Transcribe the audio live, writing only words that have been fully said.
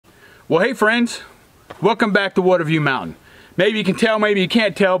Well, hey friends, welcome back to Watavue Mountain. Maybe you can tell, maybe you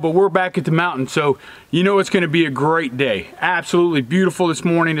can't tell, but we're back at the mountain, so you know it's going to be a great day. Absolutely beautiful this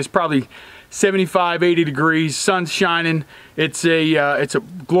morning. It's probably 75, 80 degrees, sun's shining. It's a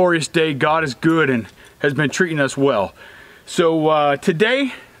glorious day. God is good and has been treating us well. So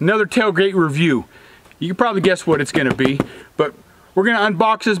today, another tailgate review. You can probably guess what it's going to be, but we're going to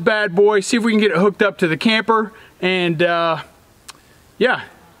unbox this bad boy, see if we can get it hooked up to the camper, and yeah,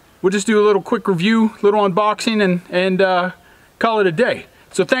 we'll just do a little quick review, little unboxing, and call it a day.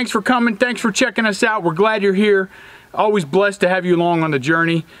 So thanks for coming, thanks for checking us out. We're glad you're here. Always blessed to have you along on the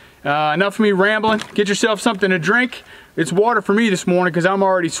journey. Enough of me rambling. Get yourself something to drink. It's water for me this morning because I'm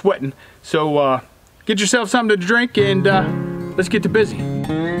already sweating. So get yourself something to drink and let's get to busy.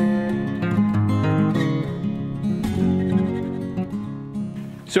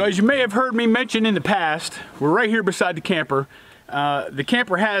 So as you may have heard me mention in the past, we're right here beside the camper. The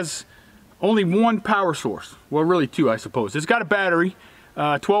camper has only one power source. Well, really two, I suppose. It's got a battery,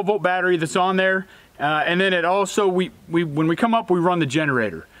 12-volt battery that's on there, and then it also, when we come up, we run the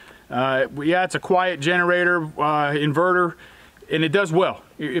generator. Yeah, it's a quiet generator, inverter, and it does well.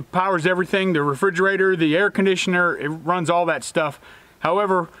 It powers everything, the refrigerator, the air conditioner, it runs all that stuff.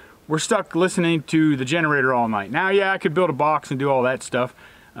 However, we're stuck listening to the generator all night. Now, yeah, I could build a box and do all that stuff,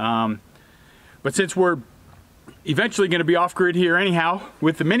 but since we're eventually going to be off grid here anyhow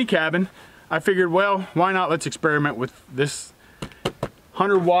with the mini cabin, I figured, well, why not? Let's experiment with this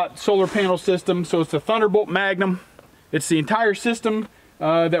 100-watt solar panel system. So it's a Thunderbolt Magnum. It's the entire system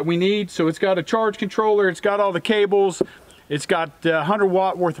that we need. So it's got a charge controller, it's got all the cables, it's got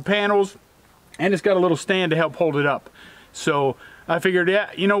 100-watt worth of panels, and it's got a little stand to help hold it up. So I figured, yeah,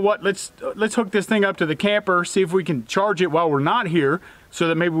 you know what? Let's hook this thing up to the camper, see if we can charge it while we're not here, so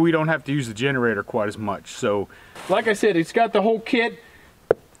that maybe we don't have to use the generator quite as much. So, like I said, it's got the whole kit.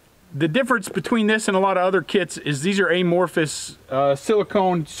 The difference between this and a lot of other kits is these are amorphous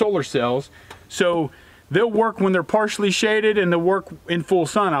silicone solar cells. So they'll work when they're partially shaded and they'll work in full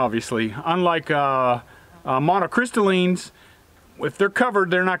sun, obviously. Unlike monocrystallines, if they're covered,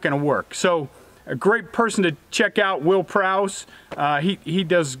 they're not going to work. So a great person to check out, Will Prowse. He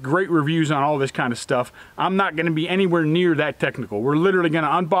does great reviews on all this kind of stuff. I'm not going to be anywhere near that technical. We're literally going to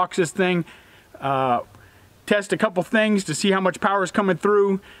unbox this thing, test a couple things to see how much power is coming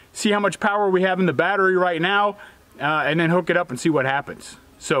through, see how much power we have in the battery right now, and then hook it up and see what happens.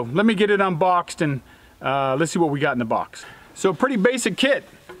 So let me get it unboxed and let's see what we got in the box. So pretty basic kit.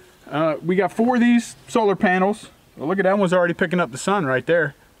 We got 4 of these solar panels. Well, look at that one's already picking up the sun right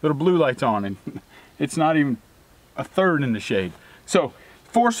there. Little blue lights on, and it's not even a third in the shade. So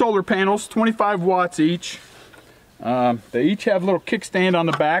 4 solar panels, 25 watts each. They each have a little kickstand on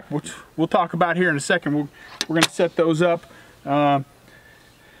the back, which we'll talk about here in a second. We're going to set those up. And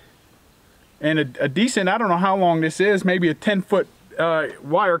a decent, I don't know how long this is, maybe a 10-foot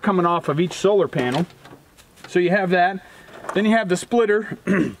wire coming off of each solar panel. So you have that. Then you have the splitter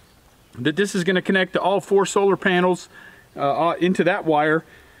that this is going to connect to all 4 solar panels into that wire.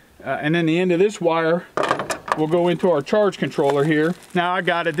 And then the end of this wire will go into our charge controller here. Now I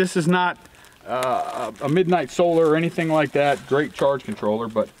got it. This is not a midnight solar or anything like that. Great charge controller,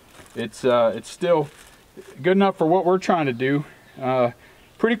 but it's still good enough for what we're trying to do.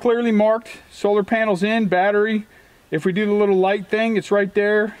 Pretty clearly marked. Solar panels in, battery. If we do the little light thing, it's right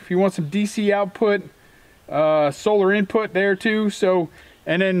there. If you want some DC output, solar input there too. So,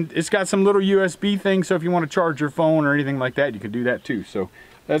 and then it's got some little USB thing. So if you want to charge your phone or anything like that, you can do that too. So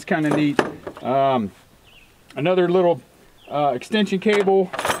that's kind of neat. Another little extension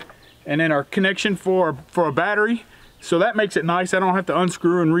cable, and then our connection for a battery. So that makes it nice. I don't have to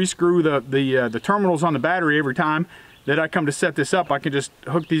unscrew and rescrew the terminals on the battery every time that I come to set this up. I can just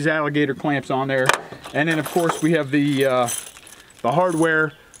hook these alligator clamps on there. And then of course we have the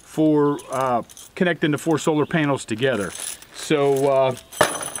hardware for connecting the 4 solar panels together. So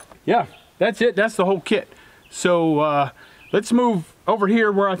yeah, that's it. That's the whole kit. So let's move over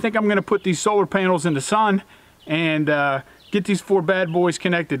here where I think I'm going to put these solar panels in the sun and get these 4 bad boys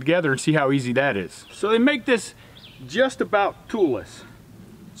connected together and see how easy that is. So they make this just about toolless.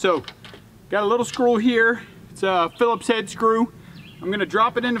 So got a little screw here. It's a Phillips head screw. I'm going to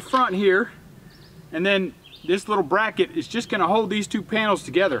drop it in the front here, and then this little bracket is just going to hold these 2 panels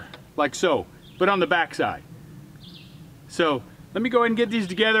together like so, but on the back side. So let me go ahead and get these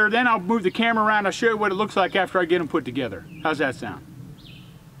together, then I'll move the camera around. I'll show you what it looks like after I get them put together. How's that sound?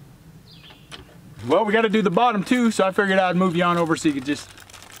 Well, we got to do the bottom too, so I figured I'd move you on over so you could just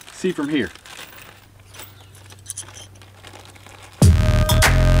see from here.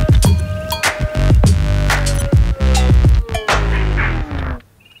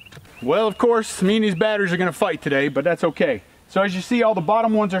 Well, of course, me and these batteries are going to fight today, but that's okay. So as you see, all the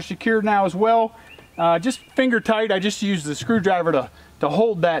bottom ones are secured now as well. Just finger tight. I just used the screwdriver to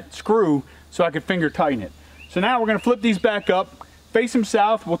hold that screw so I could finger tighten it. So now we're going to flip these back up, face them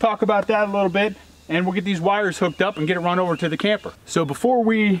south. We'll talk about that a little bit, and we'll get these wires hooked up and get it run over to the camper. So before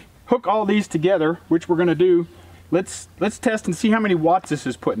we hook all these together, which we're going to do, let's test and see how many watts this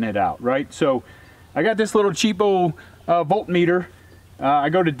is putting it out, right? So I got this little cheapo voltmeter. I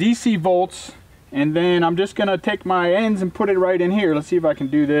go to DC volts, and then I'm just going to take my ends and put it right in here. Let's see if I can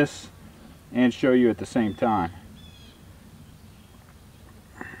do this and show you at the same time.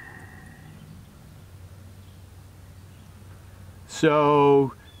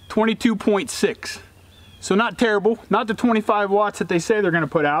 So 22.6. So not terrible, not the 25 watts that they say they're going to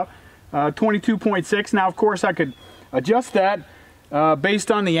put out. 22.6. Now of course I could adjust that based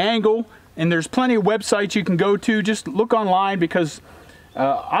on the angle, and there's plenty of websites you can go to. Just look online, because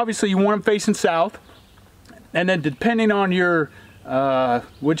obviously you want them facing south, and then depending on your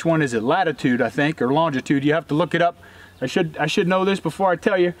which one is it, latitude I think, or longitude, you have to look it up. I should know this before I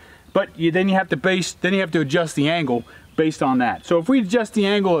tell you, but then you have to adjust the angle based on that. So if we adjust the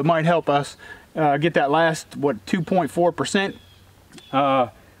angle, it might help us get that last, what, 2.4%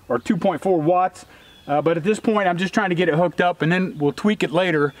 or 2.4 watts. But at this point, I'm just trying to get it hooked up, and then we'll tweak it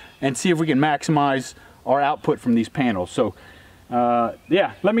later and see if we can maximize our output from these panels. So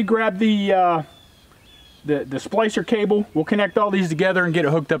yeah, let me grab the splicer cable. We'll connect all these together and get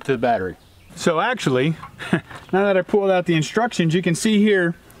it hooked up to the battery. So actually, now that I pulled out the instructions, you can see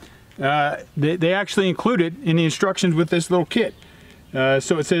here, they actually included in the instructions with this little kit.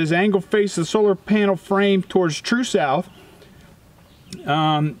 So it says angle face the solar panel frame towards true south,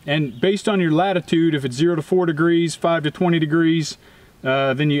 and based on your latitude, if it's 0 to 4 degrees, 5 to 20 degrees,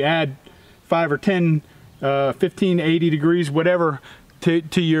 then you add 5 or 10, 15, 80 degrees, whatever,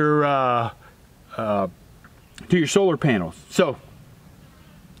 to your solar panels. So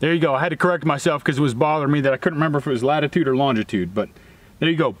there you go. I had to correct myself because it was bothering me that I couldn't remember if it was latitude or longitude, but there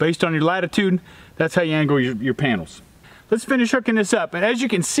you go. Based on your latitude, that's how you angle your panels. Let's finish hooking this up. And as you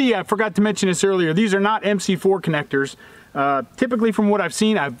can see, I forgot to mention this earlier, these are not MC4 connectors. Typically from what I've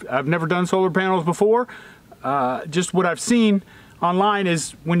seen, I've never done solar panels before. Just what I've seen online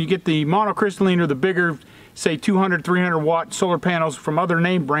is when you get the monocrystalline or the bigger, say 200, 300 watt solar panels from other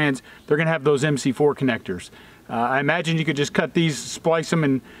name brands, they're gonna have those MC4 connectors. I imagine you could just cut these, splice them,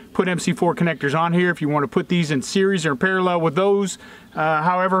 and put MC4 connectors on here if you want to put these in series or parallel with those.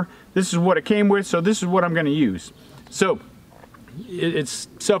 However, this is what it came with, so this is what I'm going to use. So it's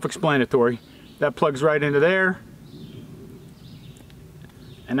self-explanatory. That plugs right into there.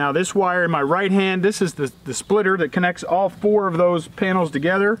 And now this wire in my right hand, this is the splitter that connects all 4 of those panels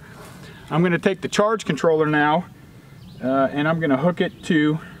together. I'm going to take the charge controller now, and I'm going to hook it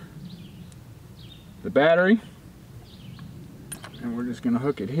to the battery. And we're just going to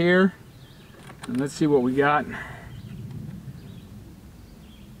hook it here, and let's see what we got.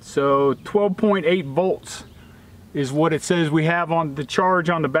 So 12.8 volts is what it says we have on the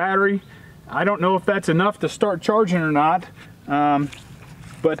charge on the battery. I don't know if that's enough to start charging or not,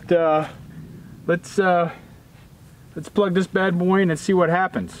 but let's plug this bad boy in and see what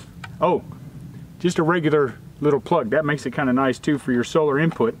happens. Oh, just a regular little plug. That makes it kind of nice too for your solar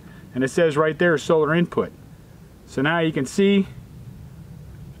input, and it says right there solar input. So now you can see,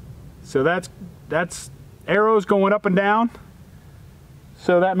 so that's arrows going up and down.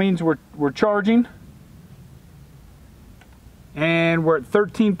 So that means we're charging, and we're at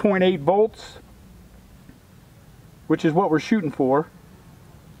 13.8 volts, which is what we're shooting for.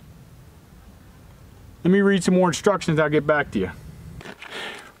 Let me read some more instructions, I'll get back to you.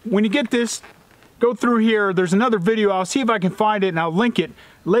 When you get this, go through here, there's another video, I'll see if I can find it and I'll link it.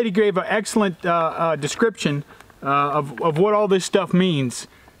 The lady gave an excellent description of what all this stuff means.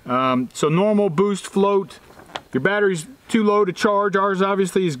 So normal, boost, float. If your battery's too low to charge, ours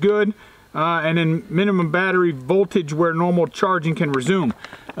obviously is good. And then minimum battery voltage where normal charging can resume.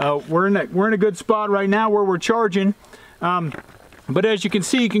 We're in a good spot right now where we're charging. But as you can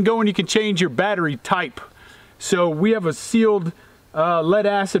see, you can go and you can change your battery type. So we have a sealed lead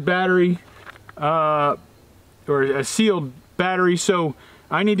acid battery, or a sealed battery. So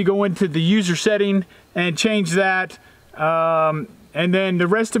I need to go into the user setting and change that. And then the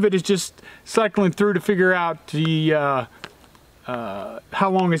rest of it is just cycling through to figure out the how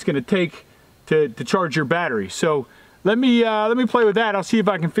long it's going to take to charge your battery. So let me play with that. I'll see if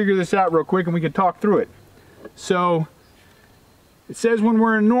I can figure this out real quick and we can talk through it. So it says when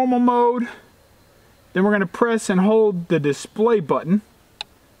we're in normal mode, then we're going to press and hold the display button.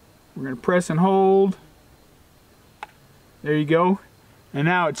 We're going to press and hold. There you go. And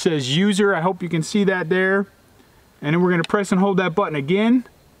now it says user. I hope you can see that there. And then we're going to press and hold that button again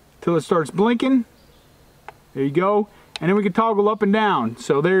till it starts blinking. There you go. And then we can toggle up and down.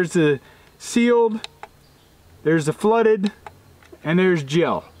 So there's the sealed, there's the flooded, and there's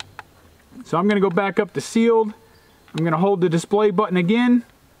gel. So I'm going to go back up to sealed. I'm going to hold the display button again,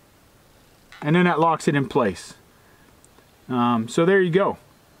 and then that locks it in place. So there you go.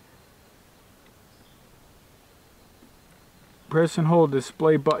 Press and hold the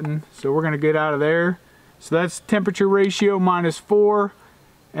display button. So we're going to get out of there. So that's temperature ratio -4,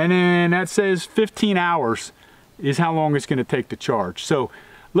 and then that says 15 hours is how long it's going to take to charge. So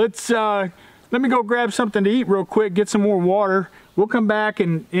let me go grab something to eat real quick, get some more water. We'll come back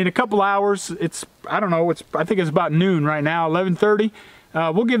in a couple hours. I don't know, I think it's about noon right now, 11:30.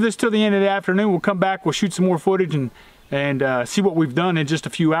 We'll give this till the end of the afternoon. We'll come back, we'll shoot some more footage and see what we've done in just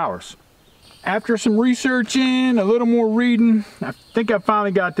a few hours. After some researching, a little more reading, I think I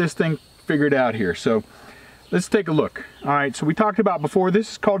finally got this thing figured out here. So let's take a look. All right, so we talked about before,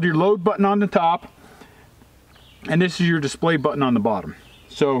 this is called your load button on the top, and this is your display button on the bottom.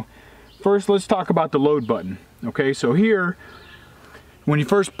 So first, let's talk about the load button. Okay, so here, when you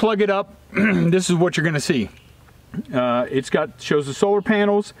first plug it up, this is what you're going to see. It's shows the solar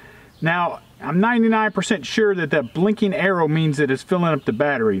panels. Now, I'm 99% sure that that blinking arrow means that it's filling up the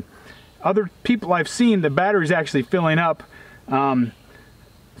battery. Other people I've seen, the battery's actually filling up.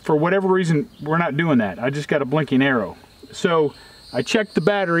 For whatever reason, we're not doing that. I just got a blinking arrow. So I checked the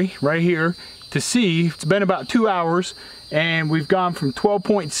battery right here to see. It's been about 2 hours, and we've gone from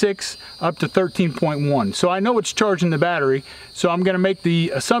 12.6 up to 13.1. So I know it's charging the battery, so I'm going to make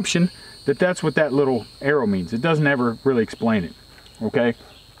the assumption that that's what that little arrow means. It doesn't ever really explain it. Okay,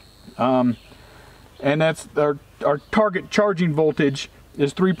 and that's our target charging voltage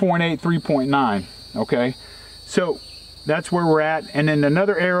is 3.8, 3.9. Okay, so that's where we're at. And then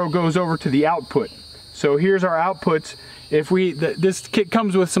another arrow goes over to the output. So here's our outputs. If this kit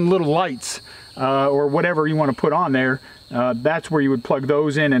comes with some little lights or whatever you want to put on there, that's where you would plug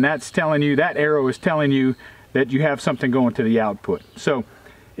those in, and that's telling you, that arrow is telling you that you have something going to the output. So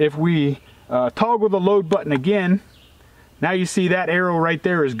if we toggle the load button again, now you see that arrow right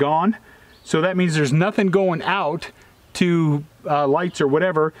there is gone. So that means there's nothing going out to lights or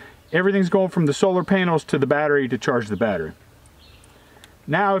whatever. Everything's going from the solar panels to the battery to charge the battery.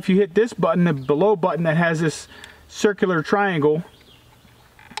 Now if you hit this button, the below button that has this circular triangle,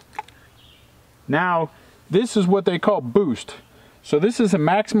 now this is what they call boost. So this is a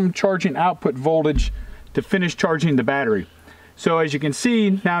maximum charging output voltage to finish charging the battery. So as you can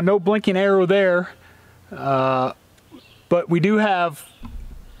see, now no blinking arrow there, but we do have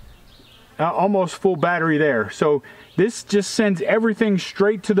almost full battery there. So this just sends everything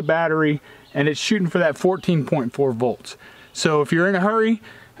straight to the battery, and it's shooting for that 14.4 volts. So if you're in a hurry,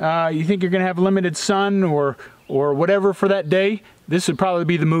 you think you're going to have limited sun or whatever for that day, this would probably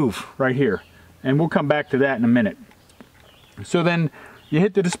be the move right here. And we'll come back to that in a minute. So then you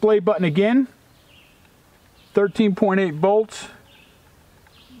hit the display button again. 13.8 volts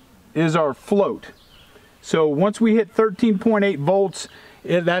is our float. So once we hit 13.8 volts,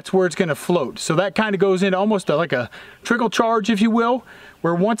 that's where it's going to float. So that kind of goes into almost like a trickle charge, if you will,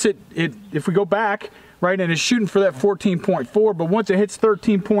 where once if we go back, right, and it's shooting for that 14.4, but once it hits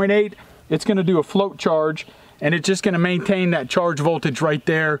 13.8, it's going to do a float charge, and it's just going to maintain that charge voltage right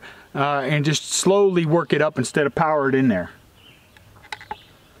there and just slowly work it up instead of power it in there.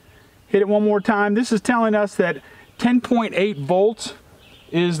 Hit it one more time. This is telling us that 10.8 volts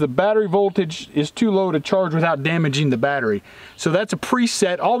is the battery voltage is too low to charge without damaging the battery. So that's a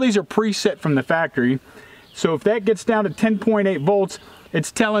preset. All these are preset from the factory. So if that gets down to 10.8 volts,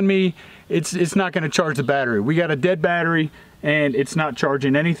 it's telling me it's not going to charge the battery. We got a dead battery and it's not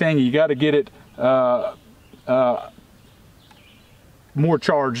charging anything. You got to get it more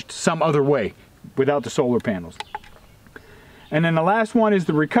charged some other way without the solar panels. And then the last one is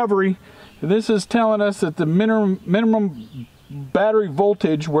the recovery. This is telling us that the minimum battery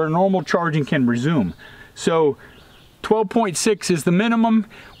voltage where normal charging can resume. So 12.6 is the minimum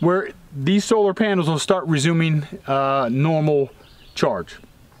where these solar panels will start resuming normal charge.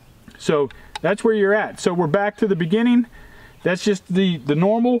 So that's where you're at. So we're back to the beginning. That's just the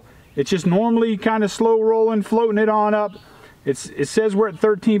normal. It's just normally kind of slow rolling, floating it on up. It says we're at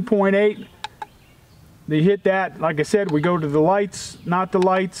 13.8. They hit that, like I said, we go to the lights, not the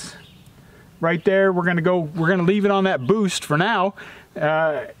lights. Right there, we're gonna leave it on that boost for now,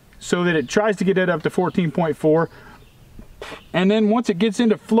 so that it tries to get it up to 14.4. And then once it gets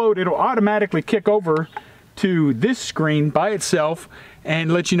into float, it'll automatically kick over to this screen by itself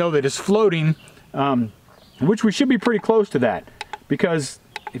and let you know that it's floating, which we should be pretty close to that. because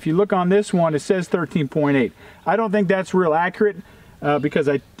if you look on this one, it says 13.8. I don't think that's real accurate because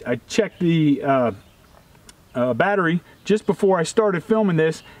I checked the battery just before I started filming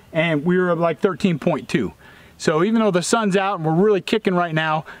this, and we were like 13.2. So even though the sun's out and we're really kicking right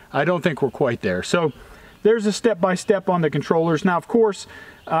now, I don't think we're quite there. So there's a step-by-step on the controllers. Now, of course,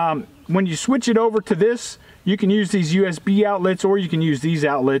 when you switch it over to this, you can use these USB outlets or you can use these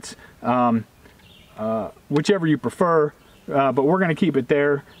outlets, whichever you prefer, but we're going to keep it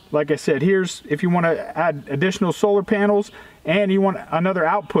there. Like I said, here's if you want to add additional solar panels and you want another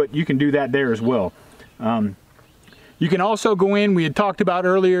output, you can do that there as well. You can also go in, we had talked about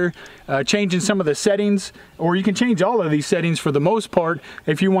earlier, changing some of the settings, or you can change all of these settings for the most part.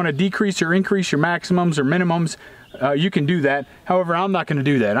 If you want to decrease or increase your maximums or minimums, you can do that. However, I'm not going to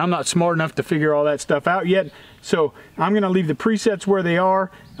do that. I'm not smart enough to figure all that stuff out yet. So I'm going to leave the presets where they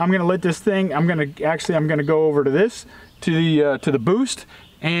are. I'm going to let this thing, I'm going to go over to this, to the boost,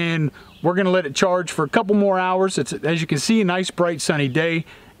 and we're going to let it charge for a couple more hours. It's, as you can see, a nice bright sunny day,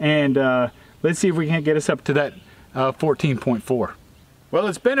 and let's see if we can't get us up to that 14.4. Well,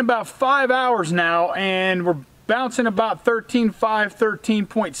 it's been about 5 hours now and we're bouncing about 13.5,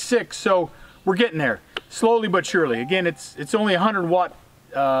 13.6, so we're getting there slowly but surely. Again, it's only a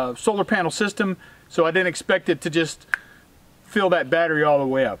 100-watt solar panel system, so I didn't expect it to just fill that battery all the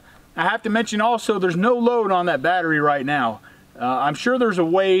way up. I have to mention also there's no load on that battery right now. I'm sure there's a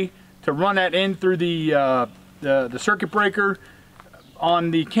way to run that in through the circuit breaker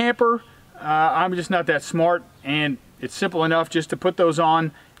on the camper. I'm just not that smart, and it's simple enough just to put those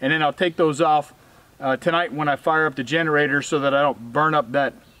on, and then I'll take those off tonight when I fire up the generator so that I don't burn up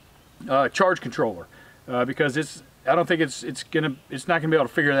that charge controller, because I don't think it's not gonna be able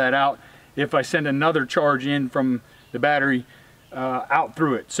to figure that out if I send another charge in from the battery out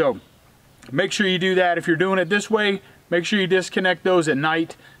through it. So make sure you do that. If you're doing it this way, make sure you disconnect those at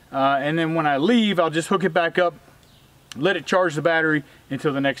night, and then when I leave, I'll just hook it back up, let it charge the battery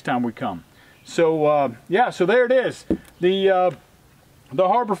until the next time we come. So yeah, so there it is, the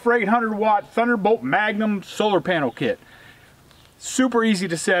Harbor Freight 100-watt Thunderbolt Magnum solar panel kit. Super easy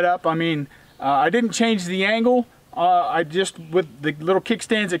to set up. I mean, I didn't change the angle. I just, with the little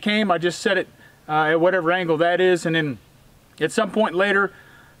kickstands that came, I just set it at whatever angle that is, and then at some point later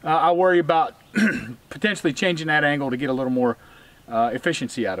I'll worry about potentially changing that angle to get a little more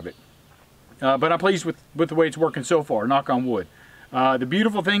efficiency out of it. But I'm pleased with the way it's working so far, knock on wood. The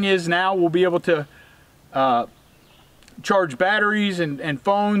beautiful thing is now we'll be able to charge batteries and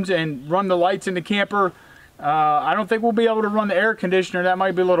phones and run the lights in the camper. I don't think we'll be able to run the air conditioner. That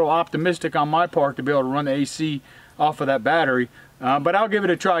might be a little optimistic on my part to be able to run the AC off of that battery. But I'll give it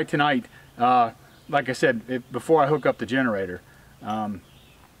a try tonight, like I said, before I hook up the generator.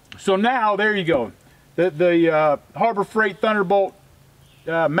 So now, there you go. The Harbor Freight Thunderbolt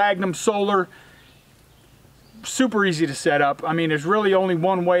Magnum Solar, super easy to set up. I mean, there's really only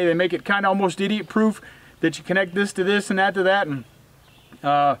one way. They make it kind of almost idiot proof that you connect this to this and that to that, and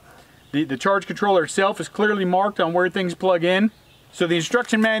the charge controller itself is clearly marked on where things plug in. So the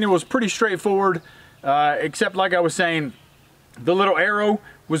instruction manual was pretty straightforward, except like I was saying, the little arrow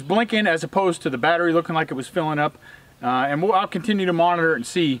was blinking as opposed to the battery looking like it was filling up, and I'll continue to monitor it and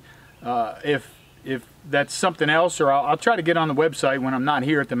see if that's something else, or I'll try to get on the website when I'm not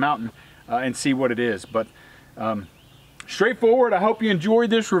here at the mountain and see what it is. But straightforward. I hope you enjoyed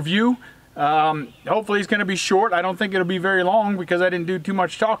this review. Hopefully it's going to be short. I don't think it'll be very long because I didn't do too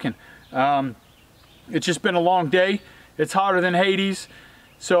much talking. It's just been a long day. It's hotter than Hades,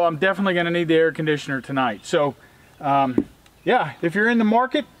 so I'm definitely going to need the air conditioner tonight. So yeah, if you're in the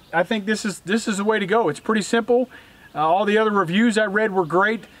market, I think this is the way to go. It's pretty simple. All the other reviews I read were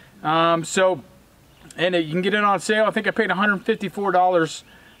great. And you can get it on sale. I think I paid $154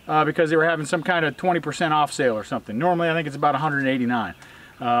 because they were having some kind of 20% off sale or something. Normally I think it's about $189.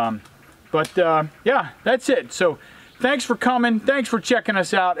 Yeah, that's it. So thanks for coming. Thanks for checking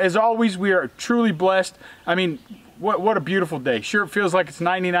us out. As always, we are truly blessed. I mean, what a beautiful day. Sure, it feels like it's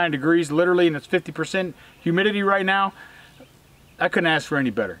 99 degrees literally, and it's 50% humidity right now. I couldn't ask for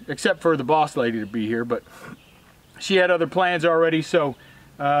any better, except for the boss lady to be here, but she had other plans already, so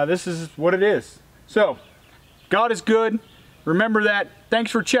this is what it is. So God is good. Remember that.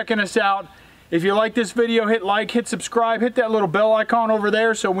 Thanks for checking us out. If you like this video, hit like, hit subscribe, hit that little bell icon over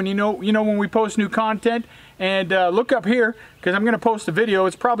there so when you know when we post new content. And look up here, because I'm going to post a video.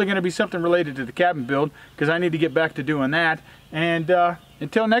 It's probably going to be something related to the cabin build, because I need to get back to doing that. And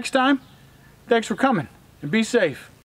until next time, thanks for coming, and be safe.